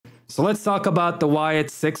So let's talk about the Wyatt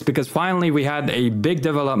 6, because finally we had a big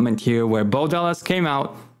development here where Bo Dallas came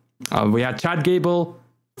out. We had Chad Gable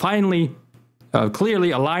finally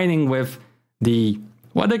clearly aligning with the,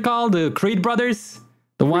 what they call, the Creed brothers.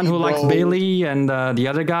 The one who likes Bailey and the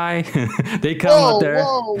other guy. They come out there.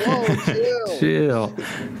 Whoa, chill.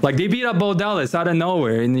 Like, they beat up Bo Dallas out of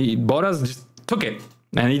nowhere, and Bo Dallas just took it.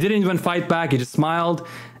 And he didn't even fight back. He just smiled.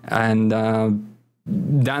 And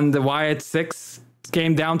then the Wyatt 6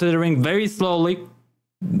 came down to the ring very slowly,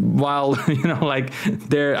 while, you know, like,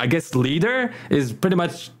 their, I guess, leader is pretty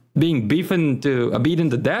much being beaten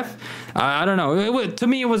to death. I don't know. To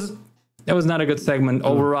me, it was not a good segment.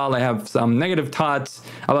 Overall, I have some negative thoughts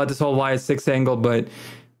about this whole Wyatt 6 angle, but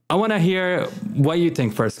I want to hear what you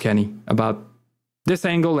think first, Kenny, about this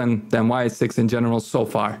angle and then Wyatt 6 in general so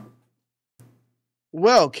far.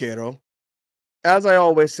 Well, kiddo, as I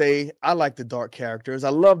always say, I like the dark characters. I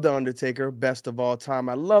love The Undertaker, best of all time.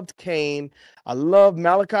 I loved Kane. I love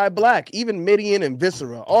Malachi Black, even Midian and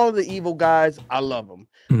Viscera. All of the evil guys, I love them.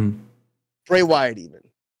 Bray Wyatt even.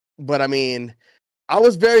 But I mean, I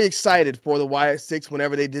was very excited for the Wyatt 6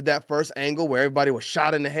 whenever they did that first angle where everybody was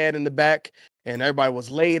shot in the head in the back and everybody was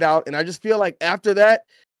laid out. And I just feel like after that,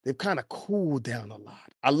 they've kind of cooled down a lot.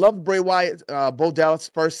 I loved Bray Wyatt, Bo Dallas'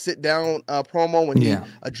 first sit-down promo when he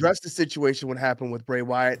addressed the situation what happened with Bray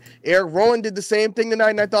Wyatt. Eric Rowan did the same thing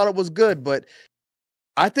tonight, and I thought it was good. But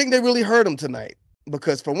I think they really hurt him tonight.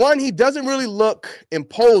 Because for one, he doesn't really look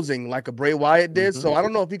imposing like a Bray Wyatt did. So I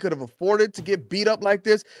don't know if he could have afforded to get beat up like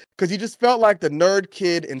this, because he just felt like the nerd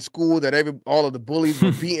kid in school that all of the bullies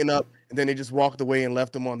were beating up, and then they just walked away and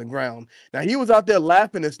left him on the ground. Now, he was out there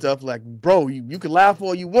laughing and stuff like, bro, you can laugh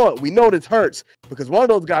all you want. We know this hurts, because one of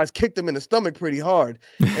those guys kicked him in the stomach pretty hard.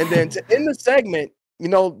 And then to end the segment, you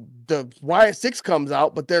know, the Wyatt 6 comes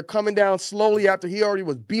out, but they're coming down slowly after he already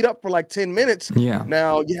was beat up for like 10 minutes. Yeah.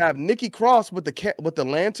 Now you have Nikki Cross with the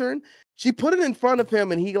lantern. She put it in front of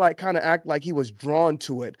him, and he like kind of act like he was drawn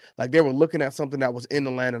to it, like they were looking at something that was in the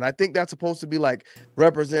lantern. I think that's supposed to be like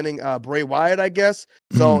representing Bray Wyatt, I guess.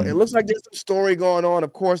 So it looks like there's some story going on.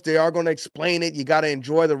 Of course, they are going to explain it. You got to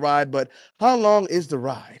enjoy the ride, but how long is the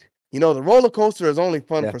ride? You know, the roller coaster is only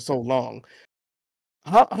fun for so long.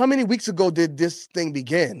 How many weeks ago did this thing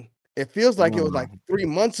begin? It feels like it was like 3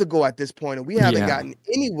 months ago at this point, and we haven't gotten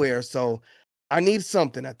anywhere. So I need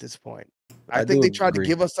something at this point. I think they tried to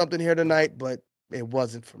give us something here tonight, but it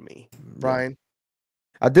wasn't for me. Brian?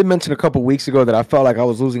 I did mention a couple weeks ago that I felt like I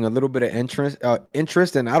was losing a little bit of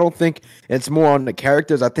interest, and I don't think it's more on the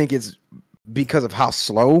characters. I think it's because of how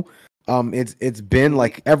slow it's been.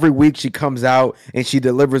 Like every week she comes out and she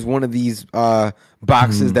delivers one of these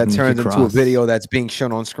boxes that turns into a video that's being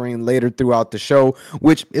shown on screen later throughout the show,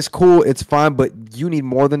 which is cool, it's fine, but you need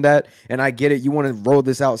more than that. And I get it, you want to roll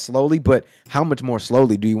this out slowly, but how much more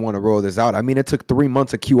slowly do you want to roll this out? I mean, it took 3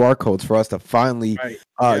 months of QR codes for us to finally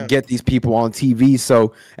get these people on TV.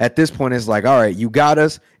 So at this point, it's like, all right, you got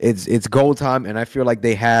us, it's goal time. And I feel like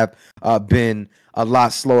they have been a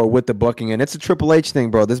lot slower with the booking, and it's a Triple H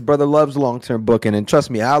thing, bro. This brother loves long-term booking, and trust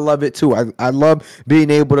me, I love it too. I love being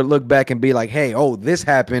able to look back and be like, hey, oh, this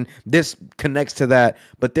happened, this connects to that,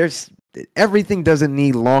 but everything doesn't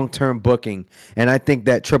need long-term booking, and I think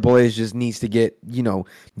that Triple H just needs to get, you know,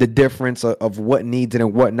 the difference of what needs it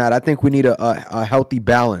and what not. I think we need a healthy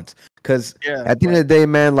balance, because at the end of the day,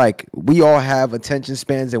 man, like, we all have attention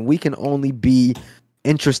spans, and we can only be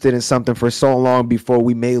interested in something for so long before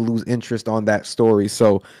we may lose interest on that story.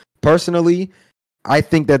 So personally, I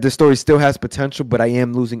think that the story still has potential, but I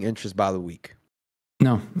am losing interest by the week.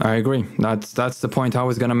 No, I agree. That's the point I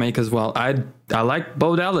was gonna make as well. I like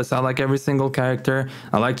Bo Dallas. I like every single character.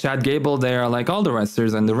 I like Chad Gable there. I like all the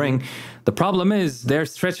wrestlers in the ring. The problem is they're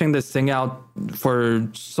stretching this thing out for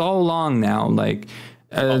so long now. Like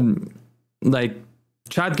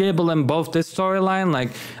Chad Gable and both this storyline. Like,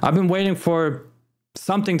 I've been waiting for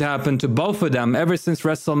something to happen to both of them ever since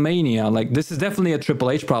WrestleMania. Like, this is definitely a Triple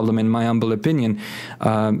H problem, in my humble opinion.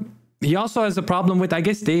 He also has a problem with, I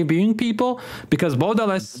guess, debuting people, because Bo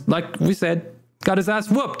Dallas, like we said, got his ass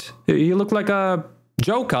whooped. He looked like a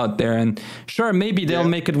joke out there, and sure, maybe they'll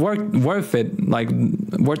make it worth it, like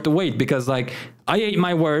worth the wait, because like I ate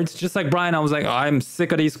my words, just like Brian. I was like, oh, I'm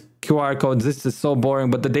sick of these QR codes. This is so boring.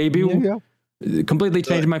 But the debut completely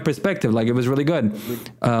changed my perspective. Like, it was really good.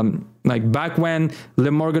 Like back when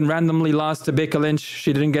Liv Morgan randomly lost to Becky Lynch,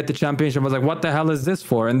 she didn't get the championship. I was like, what the hell is this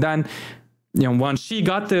for? And then, you know, once she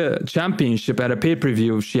got the championship at a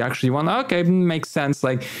pay-per-view, she actually won. Okay, makes sense.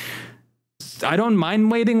 Like, I don't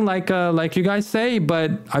mind waiting, like you guys say,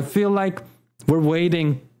 but I feel like we're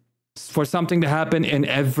waiting for something to happen in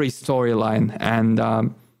every storyline. And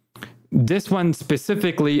this one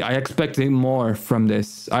specifically, I expected more from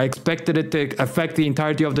this. I expected it to affect the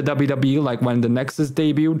entirety of the WWE, like when the Nexus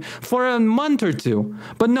debuted, for a month or two.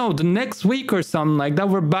 But no, the next week or something like that,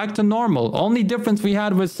 we're back to normal. Only difference we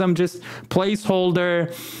had was some just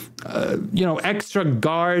placeholder, extra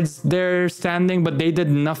guards there standing, but they did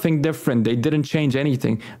nothing different. They didn't change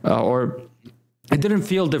anything, or it didn't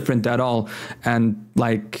feel different at all. And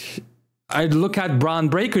like, I look at Braun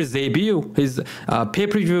Breaker's debut, his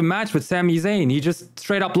pay-per-view match with Sami Zayn. He just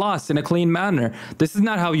straight up lost in a clean manner. This is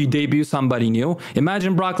not how you debut somebody new.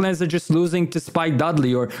 Imagine Brock Lesnar just losing to Spike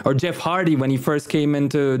Dudley or Jeff Hardy when he first came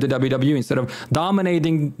into the WWE, instead of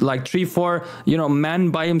dominating like 3-4 men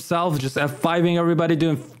by himself, just F5ing everybody,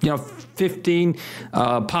 doing 15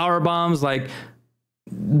 power bombs. Like,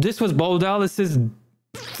 this was Bo Dallas's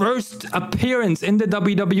first appearance in the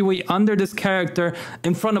WWE under this character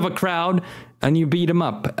in front of a crowd, and you beat him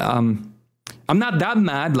up. I'm not that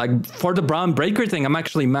mad. Like, for the Braun Breaker thing, I'm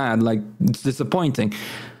actually mad. Like, it's disappointing.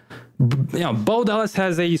 Bo Dallas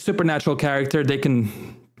has a supernatural character. They can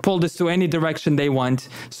pull this to any direction they want.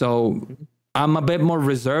 So I'm a bit more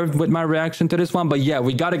reserved with my reaction to this one. But yeah,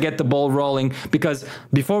 we got to get the ball rolling, because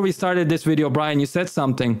before we started this video, Brian, you said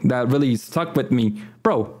something that really stuck with me.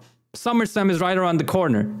 Bro, SummerSlam is right around the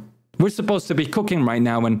corner. We're supposed to be cooking right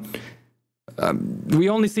now, and we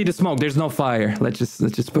only see the smoke. There's no fire. Let's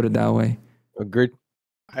just put it that way. Agreed.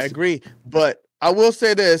 I agree, but I will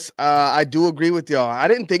say this. I do agree with y'all. I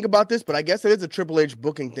didn't think about this, but I guess it is a Triple H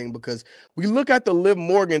booking thing, because we look at the Liv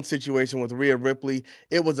Morgan situation with Rhea Ripley.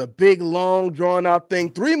 It was a big, long, drawn-out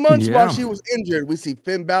thing. 3 months while she was injured. We see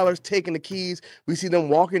Finn Balor's taking the keys. We see them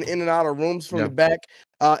walking in and out of rooms from the back.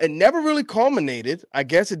 It never really culminated. I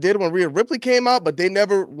guess it did when Rhea Ripley came out, but they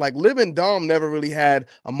never, like, Liv and Dom never really had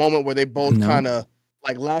a moment where they both kind of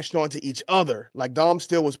like lashed onto each other. Like, Dom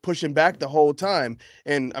still was pushing back the whole time.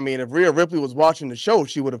 And I mean, if Rhea Ripley was watching the show,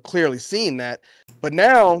 she would have clearly seen that. But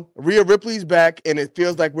now Rhea Ripley's back, and it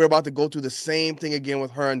feels like we're about to go through the same thing again with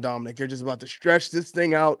her and Dominic. They're just about to stretch this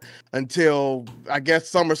thing out until, I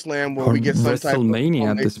guess, SummerSlam, where we get some type of WrestleMania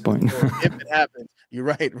at this point. If it happens. You're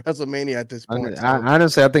right, WrestleMania at this point.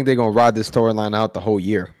 Honestly, I think they're gonna ride this storyline out the whole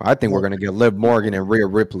year. I think we're gonna get Liv Morgan and Rhea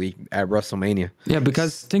Ripley at WrestleMania. Yeah,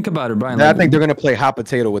 because think about it, Brian. I think they're gonna play hot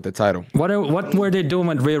potato with the title. What were they doing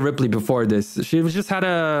with Rhea Ripley before this? She was just had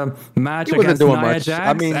a match against Nia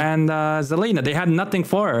Jax and Zelina. They had nothing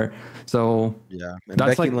for her. So yeah, and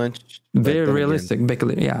that's Becky like Lynch, very realistic. Becky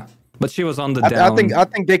Lynch, yeah. But she was on the down. I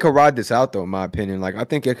think they could ride this out, though, in my opinion. Like, I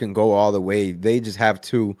think it can go all the way. They just have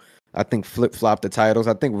to, I think, flip-flop the titles.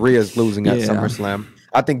 I think Rhea's losing at SummerSlam.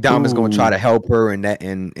 I think Dom is going to try to help her, and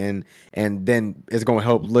then it's going to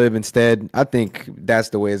help Liv instead. I think that's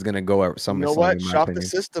the way it's going to go at SummerSlam. You know what? Shock the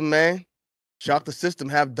system, man. Shock the system.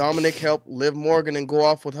 Have Dominic help Liv Morgan and go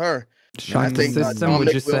off with her. Shock the system,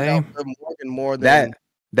 would you say? Liv Morgan more than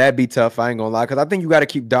that'd be tough. I ain't gonna lie, because I think you got to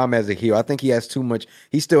keep Dom as a heel. I think he has too much.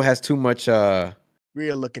 He still has too much.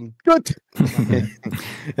 Rhea looking good.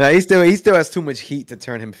 He still has too much heat to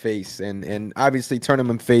turn him face, and obviously turning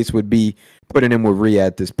him face would be putting him with Rhea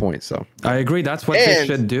at this point. So I agree, that's what they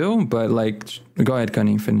should do. But like, go ahead,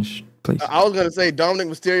 Connie, finish, please. I was gonna say Dominic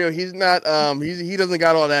Mysterio. He's not. He doesn't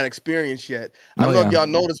got all that experience yet. I don't know if y'all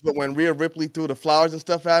noticed, but when Rhea Ripley threw the flowers and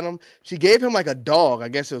stuff at him, she gave him like a dog. I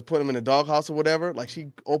guess it was putting him in a doghouse or whatever. Like, she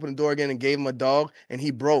opened the door again and gave him a dog, and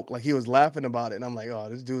he broke. Like, he was laughing about it, and I'm like, oh,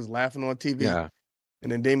 this dude's laughing on TV. Yeah.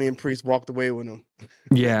 And then Damian Priest walked away with him.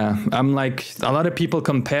 Yeah, I'm like, a lot of people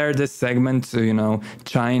compare this segment to,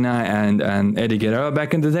 China and Eddie Guerrero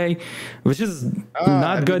back in the day, which is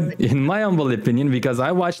not good in my humble opinion, because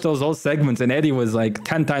I watched those old segments and Eddie was like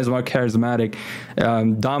 10 times more charismatic.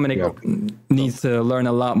 Dominic needs to learn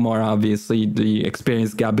a lot more, obviously. The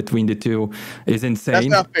experience gap between the two is insane. That's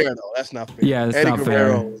not fair, though. That's not fair. Yeah, it's Eddie not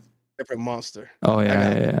Guerrero fair. is a different monster. Oh,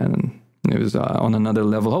 yeah. It was on another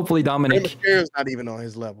level. Hopefully Dominic... Mysterio's not even on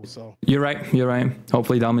his level, so... You're right.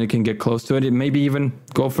 Hopefully Dominic can get close to it. And maybe even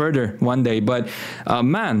go further one day. But,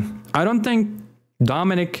 man, I don't think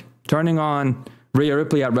Dominic turning on Rhea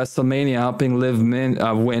Ripley at WrestleMania, helping Liv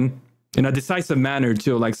win in a decisive manner,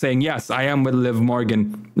 too. Like, saying, yes, I am with Liv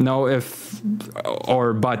Morgan. No if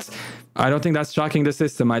or buts. I don't think that's shocking the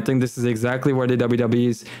system. I think this is exactly where the WWE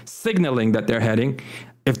is signaling that they're heading.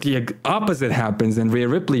 If the opposite happens and Rhea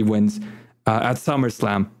Ripley wins at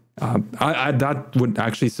SummerSlam, that would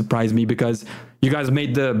actually surprise me, because you guys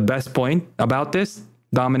made the best point about this.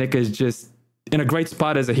 Dominic is just in a great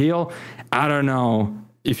spot as a heel. I don't know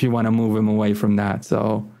if you want to move him away from that.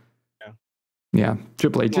 So, yeah,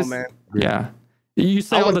 Triple H. You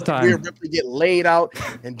say I all want the to see Rhea time. Ripley get laid out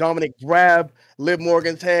and Dominic grab Liv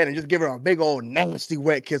Morgan's head and just give her a big old nasty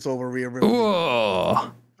wet kiss over Rhea Ripley.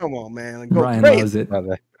 Whoa. Come on, man. Go Brian crazy. loves it.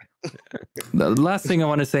 Brother. The last thing I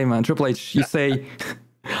want to say, man, Triple H, you say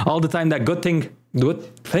all the time that good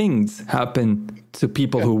things happen to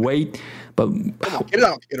people who wait, but Come on, get it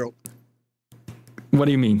out, kiddo. what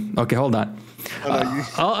do you mean? Okay, hold on.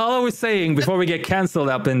 All I was saying before we get canceled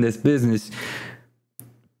up in this business,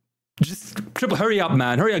 just hurry up,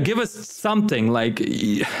 man. Hurry up. Give us something, like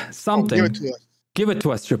something. Give it to us. Give it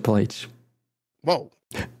to us, Triple H. Whoa.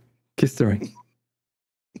 Kissthering.